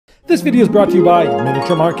This video is brought to you by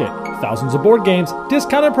Miniature Market. Thousands of board games,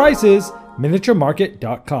 discounted prices,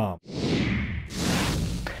 miniaturemarket.com.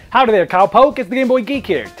 Howdy there, Cowpoke, it's the Game Boy Geek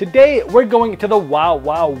here. Today we're going to the Wild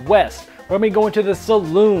Wild West. We're going to be going to the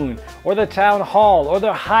saloon, or the town hall, or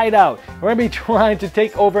the hideout. We're going to be trying to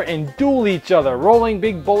take over and duel each other, rolling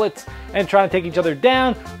big bullets and trying to take each other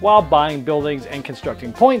down while buying buildings and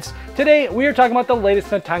constructing points. Today we are talking about the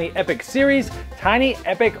latest in the Tiny Epic series, Tiny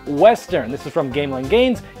Epic Western. This is from Gameland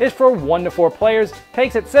Games. It's for 1 to 4 players.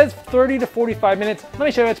 Takes, it says, 30 to 45 minutes. Let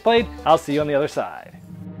me show you how it's played. I'll see you on the other side.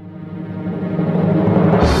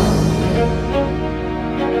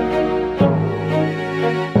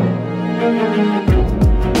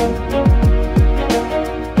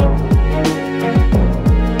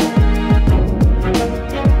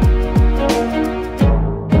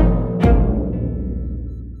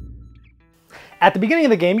 At the beginning of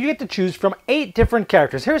the game, you get to choose from 8 different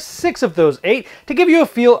characters. Here's 6 of those 8 to give you a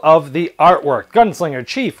feel of the artwork. Gunslinger,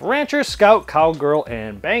 Chief, Rancher, Scout, Cowgirl,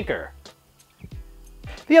 and Banker.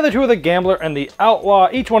 The other 2 are the Gambler and the Outlaw.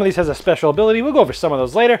 Each one of these has a special ability. We'll go over some of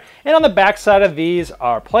those later. And on the back side of these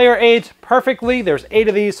are player aids. Perfectly, there's 8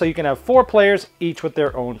 of these, so you can have 4 players, each with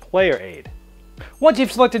their own player aid. Once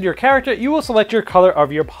you've selected your character, you will select your color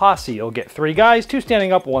of your posse. You'll get 3 guys, 2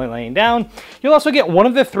 standing up, 1 laying down. You'll also get one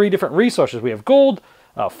of the 3 different resources. We have gold,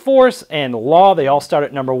 force, and law. They all start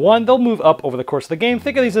at number 1. They'll move up over the course of the game.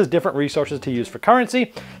 Think of these as different resources to use for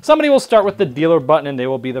currency. Somebody will start with the dealer button, and they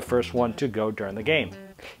will be the first one to go during the game.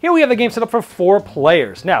 Here we have the game set up for 4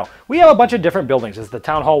 players. Now, we have a bunch of different buildings. There's the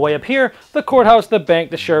town hall way up here, the courthouse, the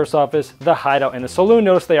bank, the sheriff's office, the hideout, and the saloon.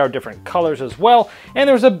 Notice they are different colors as well. And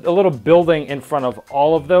there's a little building in front of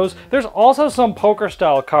all of those. There's also some poker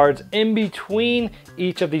style cards in between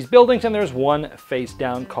each of these buildings, and there's one face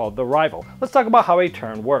down called the rival. Let's talk about how a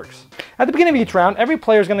turn works. At the beginning of each round, every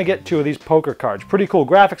player is going to get 2 of these poker cards. Pretty cool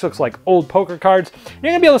graphics, looks like old poker cards.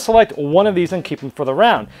 You're going to be able to select one of these and keep them for the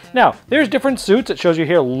round. Now, there's different suits. It shows you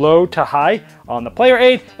here low to high on the player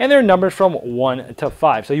aid, and there are numbers from 1 to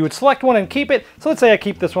 5. So you would select one and keep it. So let's say I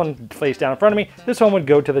keep this one face down in front of me. This one would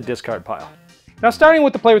go to the discard pile. Now, starting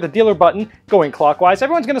with the player with the dealer button, going clockwise,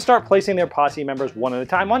 everyone's going to start placing their posse members one at a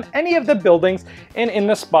time on any of the buildings and in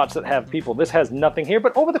the spots that have people. This has nothing here,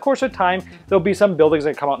 but over the course of time, there'll be some buildings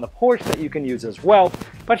that come out in the porch that you can use as well.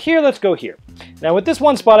 But here, let's go here. Now, with this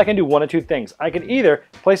one spot, I can do 1 of 2 things. I can either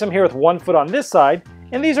place them here with 1 foot on this side,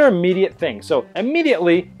 and these are immediate things. So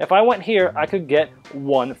immediately, if I went here, I could get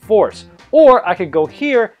 1 force. Or I could go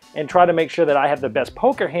here and try to make sure that I have the best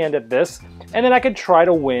poker hand at this, and then I could try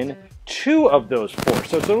to win 2 of those 4.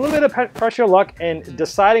 So it's a little bit of pressure luck and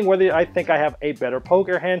deciding whether I think I have a better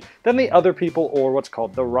poker hand than the other people, or what's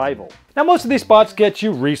called the rival. Now, most of these spots get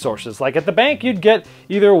you resources. Like at the bank, you'd get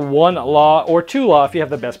either 1 law or 2 law if you have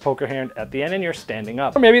the best poker hand at the end and you're standing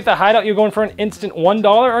up. Or maybe at the hideout, you're going for an instant $1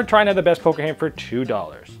 or trying to have the best poker hand for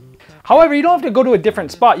 $2. However, you don't have to go to a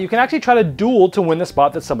different spot. You can actually try to duel to win the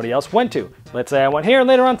spot that somebody else went to. Let's say I went here and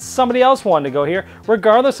later on somebody else wanted to go here.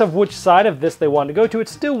 Regardless of which side of this they wanted to go to,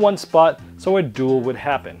 it's still one spot, so a duel would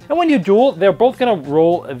happen. And when you duel, they're both going to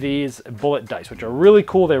roll these bullet dice, which are really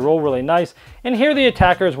cool. They roll really nice. And here the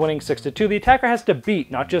attacker is winning 6 to 2. The attacker has to beat,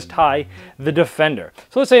 not just tie, the defender.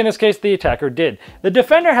 So let's say in this case the attacker did. The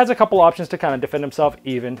defender has a couple options to kind of defend himself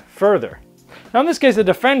even further. Now in this case, the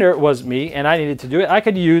defender was me, and I needed to do it. I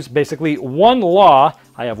could use basically 1 law.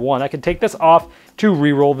 I have 1. I could take this off to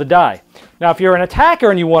re-roll the die. Now, if you're an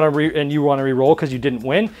attacker and you want to re-roll because you didn't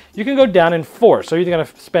win, you can go down in force. So you're either going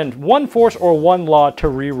to spend 1 force or 1 law to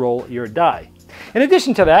re-roll your die. In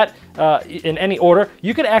addition to that, in any order,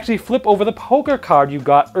 you could actually flip over the poker card you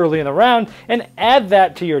got early in the round and add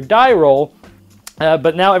that to your die roll.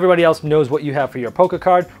 But now everybody else knows what you have for your poker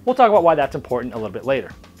card. We'll talk about why that's important a little bit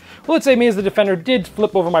later. Well, let's say me as the defender did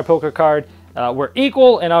flip over my poker card. We're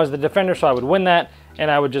equal, and I was the defender, so I would win that,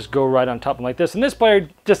 and I would just go right on top of them like this. And this player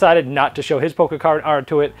decided not to show his poker card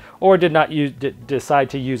onto it, or did not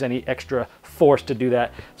decide to use any extra force to do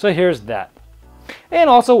that. So here's that. And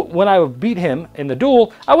also, when I beat him in the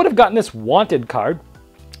duel, I would have gotten this wanted card.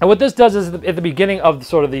 And what this does is at the beginning of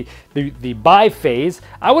sort of the buy phase,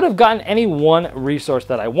 I would have gotten any one resource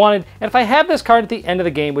that I wanted. And if I have this card at the end of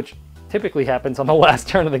the game, which typically happens on the last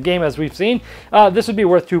turn of the game, as we've seen, this would be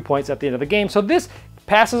worth 2 points at the end of the game. So this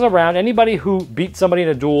passes around. Anybody who beats somebody in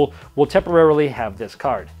a duel will temporarily have this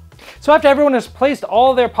card. So after everyone has placed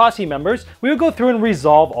all their posse members, we will go through and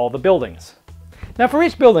resolve all the buildings. Now for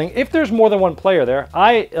each building, if there's more than 1 player there,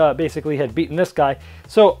 I basically had beaten this guy,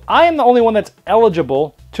 so I am the only one that's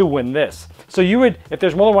eligible to win this. So you would, if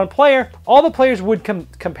there's more than one player, all the players would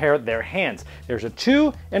compare their hands. There's a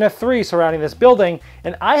 2 and a 3 surrounding this building,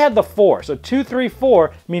 and I had the 4. So 2, 3,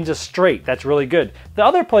 4 means a straight. That's really good. The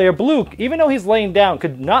other player, blue, even though he's laying down,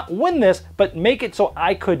 could not win this, but make it so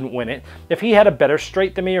I couldn't win it. If he had a better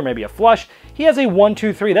straight than me, or maybe a flush, he has a 1,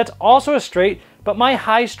 2, 3. That's also a straight, but my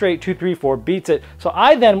high straight 2, 3, 4 beats it. So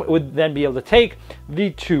I would be able to take the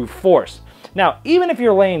 2 force. Now, even if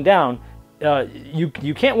you're laying down,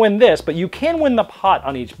 you can't win this, but you can win the pot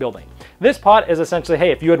on each building. This pot is essentially, hey,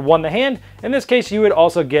 if you had won the hand, in this case, you would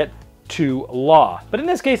also get 2 law. But in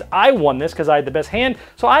this case, I won this because I had the best hand,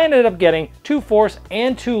 so I ended up getting 2 force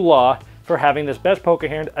and 2 law for having this best poker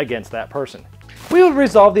hand against that person. We would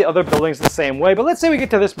resolve the other buildings the same way, but let's say we get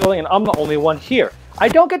to this building and I'm the only one here. I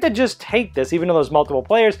don't get to just take this, even though there's multiple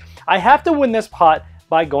players. I have to win this pot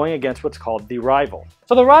by going against what's called the rival.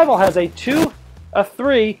 So the rival has a 2, a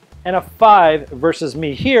 3, and a 5 versus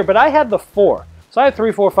me here, but I had the 4. So I had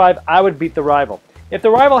 3, 4, 5, I would beat the rival. If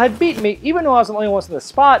the rival had beaten me, even though I was the only one in the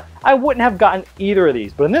spot, I wouldn't have gotten either of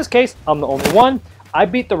these. But in this case, I'm the only one. I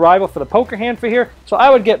beat the rival for the poker hand for here, so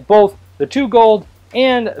I would get both the 2 gold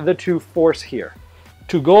and the 2 force here.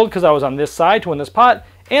 2 gold because I was on this side to win this pot,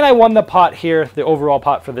 and I won the pot here, the overall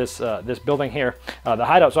pot for this, this building here, the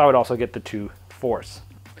hideout, so I would also get the 2 force.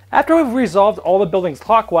 After we've resolved all the buildings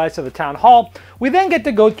clockwise to the town hall, we then get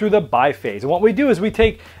to go through the buy phase. And what we do is we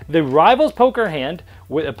take the rival's poker hand,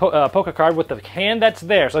 with a poker card with the hand that's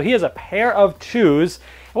there. So he has a pair of 2s.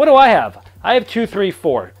 And what do I have? I have 2, 3,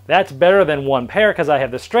 4. That's better than 1 pair because I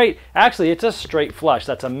have the straight. Actually, it's a straight flush.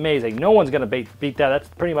 That's amazing. No one's going to beat that. That's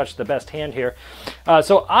pretty much the best hand here.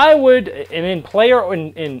 So I would, in player,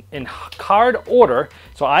 in card order,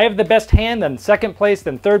 so I have the best hand, then second place,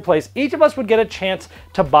 then third place. Each of us would get a chance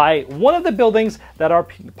to buy one of the buildings that our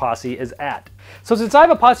posse is at. So since I have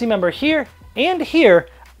a posse member here and here,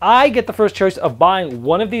 I get the first choice of buying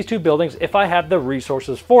one of these 2 buildings if I have the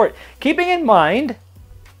resources for it. Keeping in mind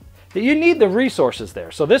that you need the resources there.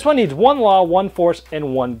 So this one needs 1 law, 1 force,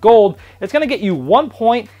 and 1 gold. It's going to get you 1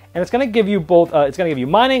 point, and it's going to give you both, it's going to give you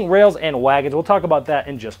mining, rails, and wagons. We'll talk about that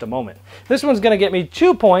in just a moment. This one's going to get me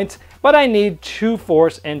 2 points, but I need 2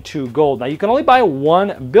 force and 2 gold. Now you can only buy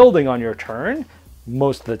 1 building on your turn,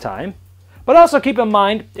 most of the time. But also keep in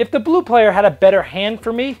mind, if the blue player had a better hand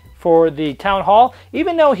for me, for the town hall,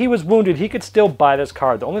 even though he was wounded, he could still buy this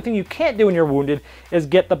card. The only thing you can't do when you're wounded is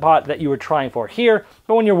get the pot that you were trying for here,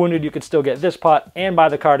 but when you're wounded, you could still get this pot and buy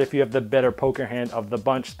the card if you have the better poker hand of the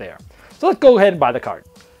bunch there. So let's go ahead and buy the card.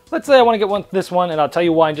 Let's say I want to get this one, and I'll tell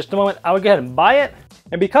you why in just a moment. I would go ahead and buy it,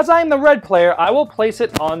 and because I am the red player, I will place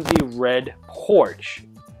it on the red porch.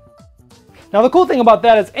 Now the cool thing about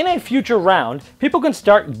that is in a future round, people can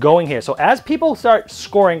start going here. So as people start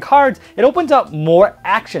scoring cards, it opens up more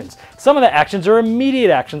actions. Some of the actions are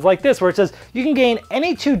immediate actions like this, where it says you can gain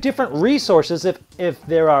any 2 different resources if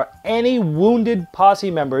there are any wounded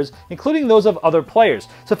posse members, including those of other players.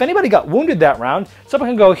 So if anybody got wounded that round, someone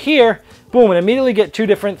can go here, boom, and immediately get two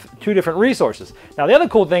different resources. Now the other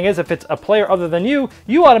cool thing is if it's a player other than you,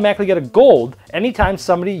 you automatically get a gold anytime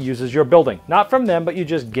somebody uses your building. Not from them, but you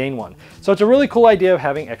just gain 1. So it's a really cool idea of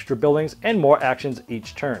having extra buildings and more actions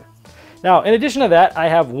each turn. Now, in addition to that, I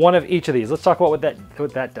have 1 of each of these. Let's talk about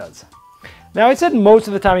what that does. Now, I said most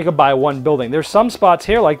of the time you could buy 1 building. There's some spots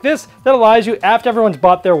here like this that allows you, after everyone's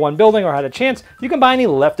bought their 1 building or had a chance, you can buy any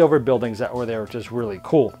leftover buildings that were there, which is really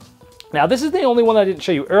cool. Now, this is the only one I didn't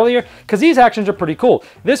show you earlier because these actions are pretty cool.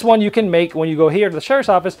 This one you can make when you go here to the sheriff's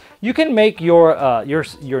office. You can make your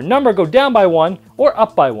number go down by 1 or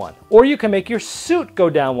up by 1. Or you can make your suit go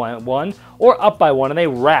down 1 or up by 1, and they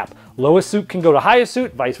wrap. Lowest suit can go to highest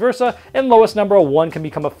suit, vice versa, and lowest number of 1 can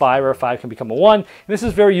become a 5 or a 5 can become a 1. This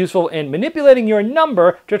is very useful in manipulating your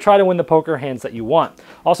number to try to win the poker hands that you want.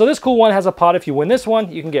 Also, this cool one has a pot. If you win this one,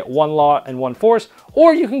 you can get 1 law and 1 force,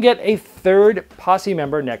 or you can get a 3rd posse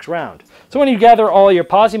member next round. So when you gather all your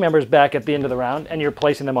posse members back at the end of the round and you're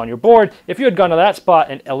placing them on your board, if you had gone to that spot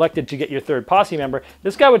and elected to get your 3rd posse member,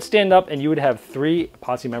 this guy would stand up and you would have 3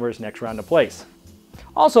 posse members next round to place.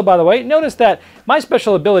 Also, by the way, notice that my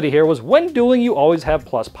special ability here was when dueling, you always have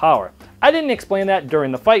plus power. I didn't explain that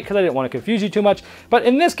during the fight because I didn't want to confuse you too much, but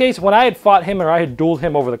in this case, when I had fought him or I had dueled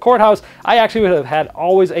him over the courthouse, I actually would have had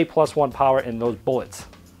always a +1 power in those bullets.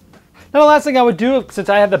 Now the last thing I would do, since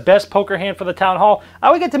I have the best poker hand for the town hall,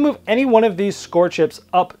 I would get to move any one of these score chips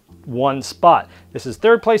up 1 spot. This is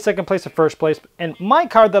 3rd place, 2nd place, or 1st place, and my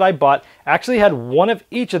card that I bought actually had 1 of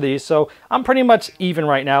each of these, so I'm pretty much even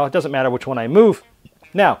right now. It doesn't matter which one I move.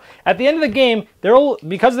 Now, at the end of the game,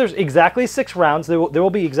 because there's exactly 6 rounds, there will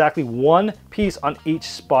be exactly 1 piece on each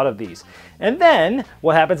spot of these. And then,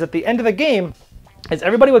 what happens at the end of the game is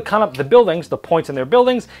everybody would count up the buildings, the points in their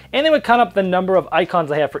buildings, and they would count up the number of icons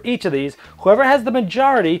they have for each of these. Whoever has the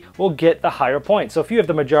majority will get the higher points. So if you have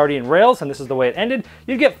the majority in rails, and this is the way it ended,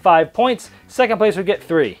 you'd get 5 points. Second place would get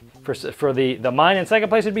 3. For the mine in second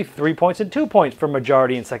place, it'd be 3 points and 2 points for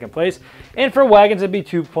majority in second place. And for wagons, it'd be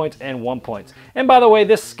 2 points and 1 point. And by the way,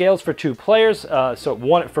 this scales for 2 players. So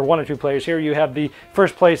for 1 or 2 players here, you have the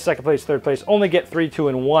first place, second place, third place, only get 3, 2,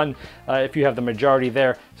 and 1 if you have the majority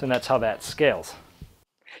there. So that's how that scales.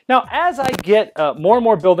 Now, as I get more and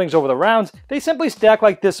more buildings over the rounds, they simply stack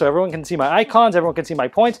like this so everyone can see my icons, everyone can see my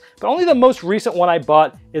points, but only the most recent one I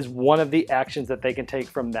bought is one of the actions that they can take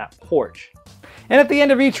from that porch. And at the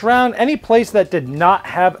end of each round, any place that did not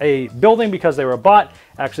have a building because they were bought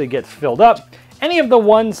actually gets filled up. Any of the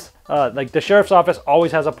ones, like the sheriff's office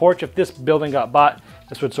always has a porch. If this building got bought,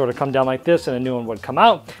 this would sort of come down like this and a new one would come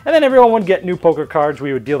out. And then everyone would get new poker cards.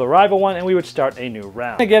 We would deal the rival one and we would start a new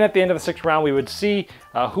round. Again, at the end of the 6th round, we would see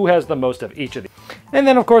who has the most of each of these. And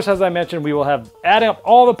then, of course, as I mentioned, we will have adding up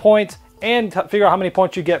all the points and figure out how many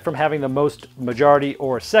points you get from having the most majority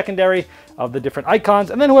or secondary of the different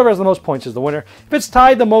icons. And then whoever has the most points is the winner. If it's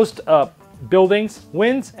tied, the most buildings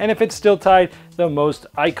wins. And if it's still tied, the most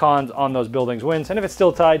icons on those buildings wins. And if it's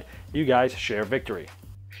still tied, you guys share victory.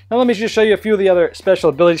 Now let me just show you a few of the other special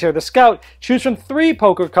abilities here. The Scout, choose from 3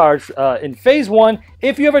 poker cards in phase 1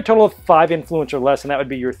 if you have a total of 5 influence or less, and that would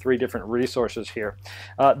be your 3 different resources here.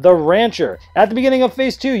 The Rancher, at the beginning of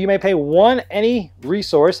phase 2, you may pay 1 any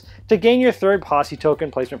resource to gain your 3rd posse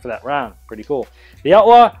token placement for that round. Pretty cool. The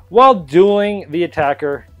Outlaw, while dueling the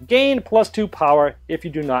attacker, gain +2 power if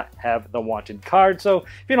you do not have the wanted card. So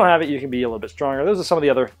if you don't have it, you can be a little bit stronger. Those are some of the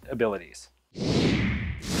other abilities.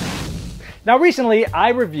 Now recently I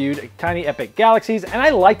reviewed Tiny Epic Galaxies and I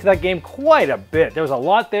liked that game quite a bit. There was a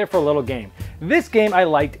lot there for a little game. This game I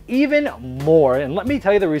liked even more, and let me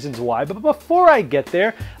tell you the reasons why. But before I get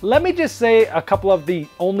there, let me just say a couple of the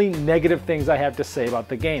only negative things I have to say about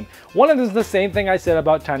the game. One of them is the same thing I said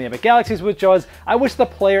about Tiny Epic Galaxies, which was I wish the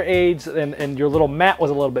player aids and your little map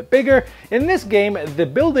was a little bit bigger. In this game, the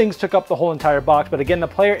buildings took up the whole entire box, but again, the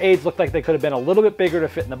player aids looked like they could have been a little bit bigger to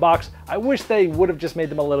fit in the box. I wish they would have just made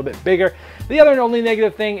them a little bit bigger. The other and only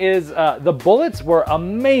negative thing is the bullets were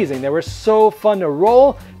amazing. They were so fun to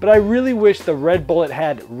roll, but I really wish the red bullet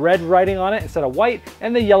had red writing on it instead of white,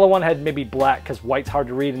 and the yellow one had maybe black because white's hard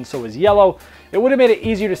to read and so is yellow. It would have made it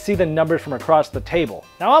easier to see the numbers from across the table.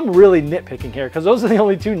 Now I'm really nitpicking here because those are the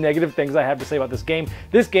only 2 negative things I have to say about this game.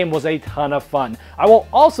 This game was a ton of fun. I will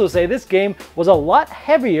also say this game was a lot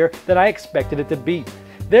heavier than I expected it to be.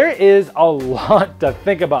 There is a lot to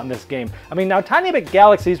think about in this game. I mean, now Tiny Epic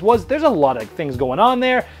Galaxies there's a lot of things going on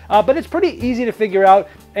there, but it's pretty easy to figure out,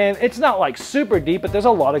 and it's not like super deep, but there's a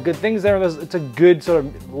lot of good things there. It's a good sort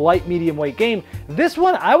of light, medium weight game. This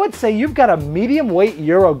one, I would say you've got a medium weight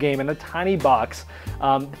Euro game in a tiny box.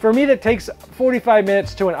 For me, that takes 45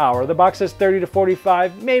 minutes to an hour. The box says 30 to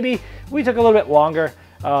 45, maybe. We took a little bit longer.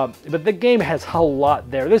 But the game has a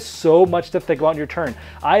lot there. There's so much to think about in your turn.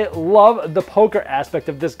 I love the poker aspect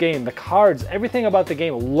of this game. The cards, everything about the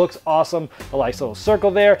game looks awesome. A nice little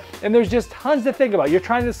circle there. And there's just tons to think about. You're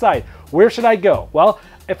trying to decide, where should I go? Well,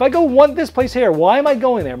 if I want this place here, why am I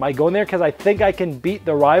going there? Am I going there because I think I can beat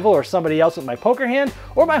the rival or somebody else with my poker hand?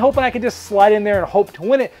 Or am I hoping I can just slide in there and hope to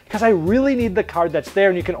win it because I really need the card that's there,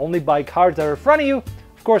 and you can only buy cards that are in front of you,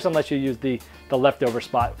 of course, unless you use the leftover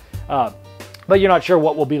spot. But you're not sure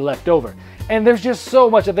what will be left over. And there's just so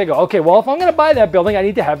much to think of. Okay, well, if I'm gonna buy that building, I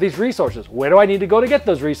need to have these resources. Where do I need to go to get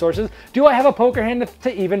those resources? Do I have a poker hand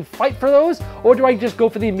to even fight for those? Or do I just go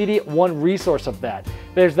for the immediate 1 resource of that?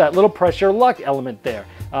 There's that little pressure luck element there.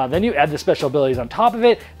 Then you add the special abilities on top of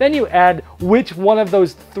it. Then you add which one of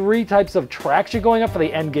those 3 types of tracks you're going up for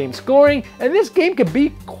the end game scoring. And this game could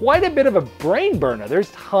be quite a bit of a brain burner.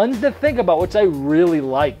 There's tons to think about, which I really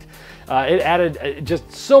liked. It added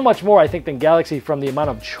just so much more, I think, than Galaxy from the amount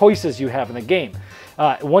of choices you have in the game.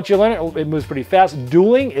 Once you learn it, it moves pretty fast.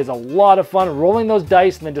 Dueling is a lot of fun, rolling those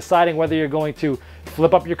dice and then deciding whether you're going to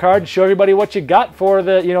flip up your card and show everybody what you got for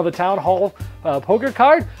the town hall poker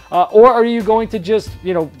card, or are you going to just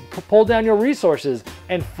pull down your resources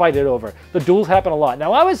and fight it over. The duels happen a lot.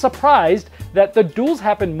 Now I was surprised that the duels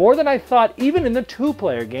happen more than I thought, even in the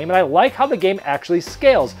 2-player game, and I like how the game actually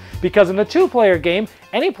scales, because in the 2-player game,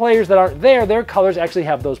 any players that aren't there, their colors actually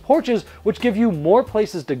have those porches, which give you more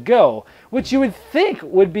places to go, which you would think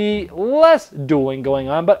would be less dueling going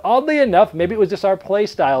on, but oddly enough, maybe it was just our play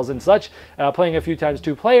styles and such, playing a few times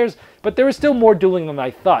 2 players, but there was still more dueling than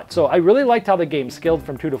I thought. So I really liked how the game scaled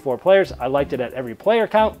from 2 to 4 players. I liked it at every player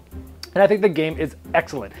count. And I think the game is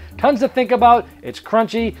excellent. Tons to think about. It's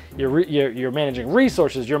crunchy. You're managing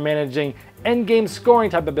resources. You're managing end game scoring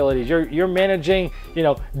type abilities. You're managing,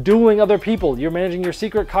 dueling other people. You're managing your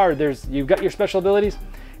secret card. You've got your special abilities.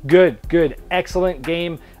 Good, excellent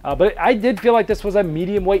game. But I did feel like this was a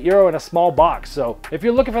medium weight Euro in a small box. So if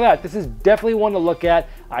you're looking for that, this is definitely one to look at.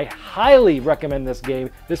 I highly recommend this game.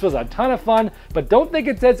 This was a ton of fun, but don't think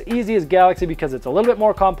it's as easy as Galaxy because it's a little bit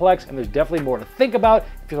more complex and there's definitely more to think about.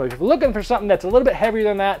 If you're looking for something that's a little bit heavier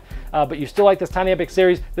than that, but you still like this Tiny Epic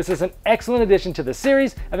series, this is an excellent addition to the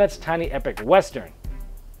series, and that's Tiny Epic Western.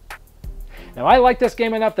 Now, I like this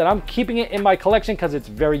game enough that I'm keeping it in my collection because it's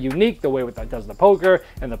very unique, the way it does the poker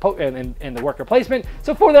and the worker placement.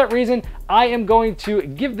 So for that reason, I am going to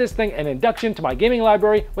give this thing an induction to my gaming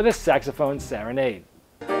library with a saxophone serenade.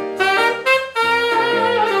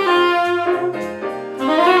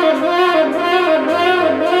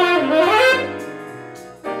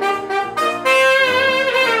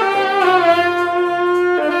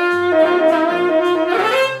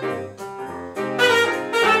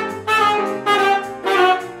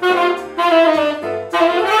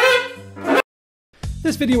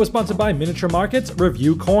 This video was sponsored by Miniature Market's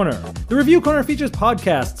Review Corner. The Review Corner features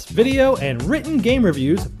podcasts, video, and written game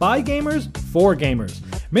reviews by gamers for gamers.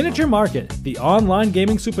 Miniature Market, the online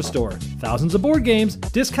gaming superstore. Thousands of board games,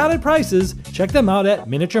 discounted prices. Check them out at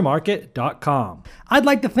miniaturemarket.com. I'd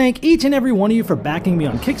like to thank each and every one of you for backing me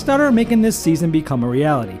on Kickstarter, making this season become a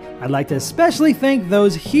reality. I'd like to especially thank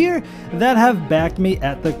those here that have backed me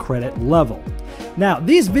at the credit level. Now,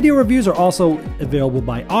 these video reviews are also available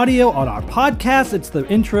by audio on our podcast. It's the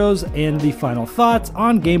intros and the final thoughts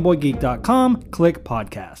on GameBoyGeek.com. Click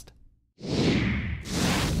podcast.